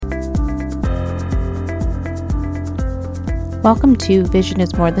Welcome to Vision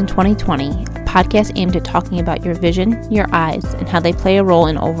is More Than 2020, a podcast aimed at talking about your vision, your eyes, and how they play a role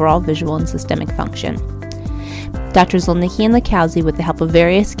in overall visual and systemic function. Dr. Zolnicki and Lakowski, with the help of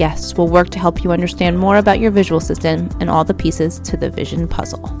various guests, will work to help you understand more about your visual system and all the pieces to the vision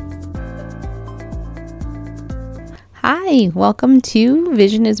puzzle. Hi, welcome to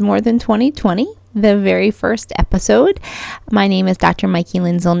Vision is More Than 2020. The very first episode. My name is Dr. Mikey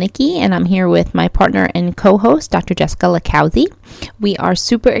Lynn Zolnicki, and I'm here with my partner and co-host, Dr. Jessica Lakowski. We are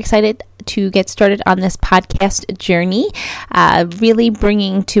super excited to get started on this podcast journey, really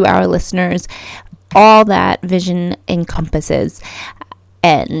bringing to our listeners all that vision encompasses.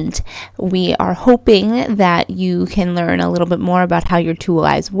 And we are hoping that you can learn a little bit more about how your two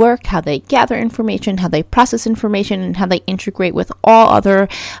eyes work, how they gather information, how they process information, and how they integrate with all other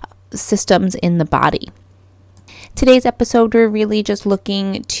systems in the body. Today's episode, we're really just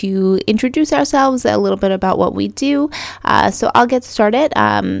looking to introduce ourselves, a little bit about what we do. So I'll get started.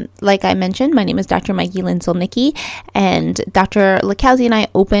 Like I mentioned, my name is Dr. Mikey Lynn Zolnicki, and Dr. Lakowski and I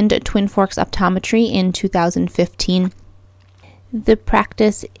opened Twin Forks Optometry in 2015. The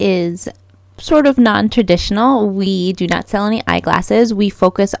practice is sort of non-traditional. We do not sell any eyeglasses. We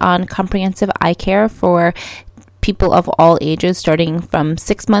focus on comprehensive eye care for people of all ages, starting from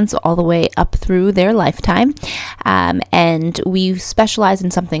 6 months all the way up through their lifetime. And we specialize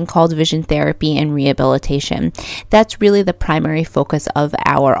in something called vision therapy and rehabilitation. That's really the primary focus of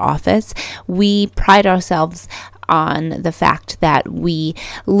our office. We pride ourselves on the fact that we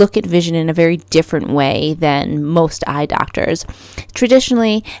look at vision in a very different way than most eye doctors.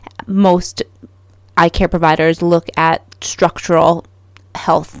 Traditionally, most eye care providers look at structural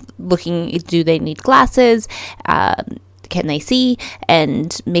health, looking, do they need glasses, can they see,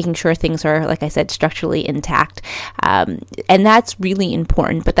 and making sure things are, like I said, structurally intact. And that's really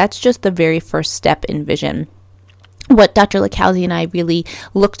important, but that's just the very first step in vision. What Dr. Lakowski and I really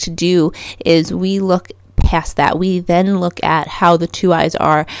look to do is we look past that. We then look at how the two eyes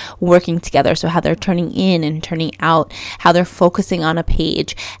are working together, so how they're turning in and turning out, how they're focusing on a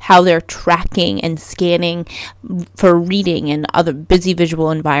page, how they're tracking and scanning for reading in other busy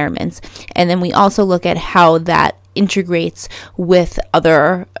visual environments. And then we also look at how that integrates with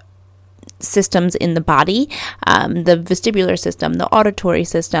other systems in the body, the vestibular system, the auditory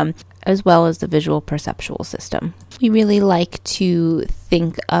system, as well as the visual perceptual system. We really like to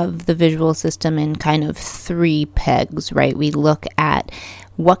think of the visual system in kind of three pegs, right? We look at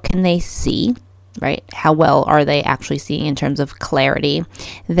what can they see, right? How well are they actually seeing in terms of clarity?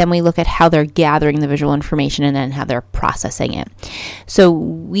 Then we look at how they're gathering the visual information and then how they're processing it. So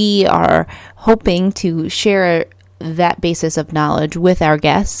we are hoping to share that basis of knowledge with our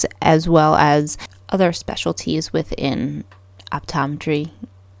guests, as well as other specialties within optometry.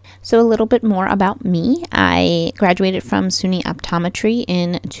 So a little bit more about me. I graduated from SUNY Optometry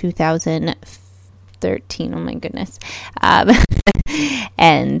in 2013. Oh my goodness.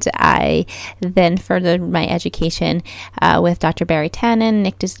 And I then furthered my education with Dr. Barry Tannen,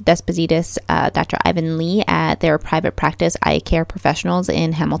 Nick Despositas, Dr. Ivan Lee at their private practice eye care professionals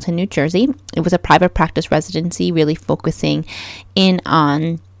in Hamilton, New Jersey. It was a private practice residency, really focusing in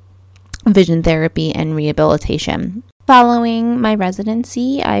on vision therapy and rehabilitation. Following my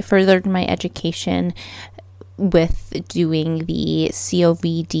residency, I furthered my education with doing the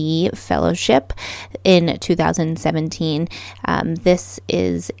COVD fellowship in 2017. This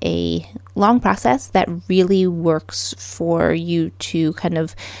is a long process that really works for you to kind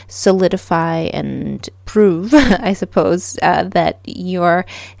of solidify and prove, I suppose, that your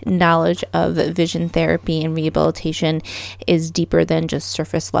knowledge of vision therapy and rehabilitation is deeper than just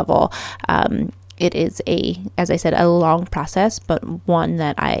surface level. It is as I said, a long process, but one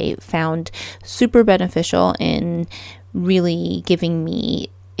that I found super beneficial in really giving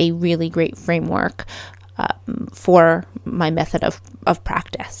me a really great framework for my method of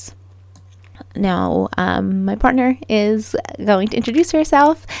practice. Now, my partner is going to introduce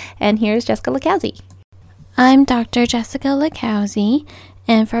herself, and here's Jessica Lakowski. I'm Dr. Jessica Lakowski,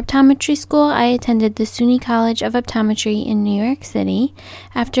 and for optometry school, I attended the SUNY College of Optometry in New York City.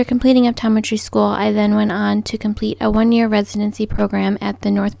 After completing optometry school, I then went on to complete a 1-year residency program at the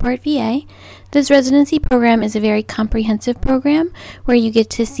Northport VA. This residency program is a very comprehensive program where you get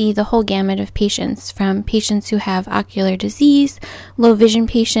to see the whole gamut of patients, from patients who have ocular disease, low vision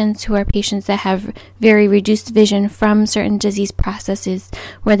patients who are patients that have very reduced vision from certain disease processes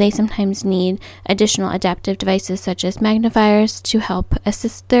where they sometimes need additional adaptive devices such as magnifiers to help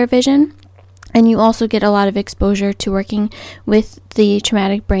assist their vision. And you also get a lot of exposure to working with the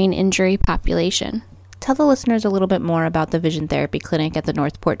traumatic brain injury population. tell the listeners a little bit more about the Vision Therapy Clinic at the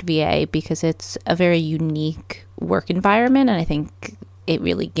Northport VA, because it's a very unique work environment, and I think it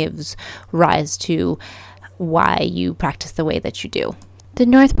really gives rise to why you practice the way that you do. The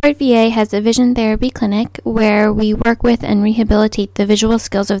Northport VA has a vision therapy clinic where we work with and rehabilitate the visual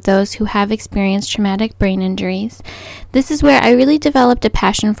skills of those who have experienced traumatic brain injuries. This is where I really developed a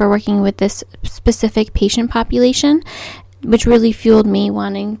passion for working with this specific patient population, which really fueled me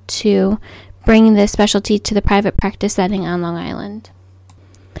wanting to bring this specialty to the private practice setting on Long Island.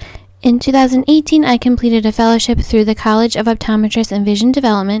 In 2018, I completed a fellowship through the College of Optometrists and Vision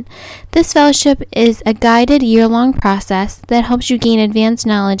Development. This fellowship is a guided year-long process that helps you gain advanced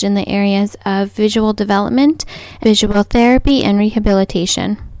knowledge in the areas of visual development, visual therapy, and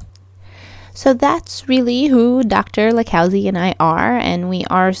rehabilitation. So that's really who Dr. Licauzi and I are, and we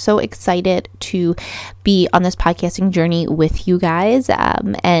are so excited to be on this podcasting journey with you guys,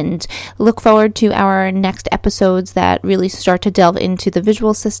 and look forward to our next episodes that really start to delve into the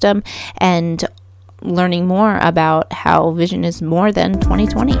visual system and learning more about how vision is more than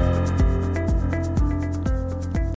 20/20.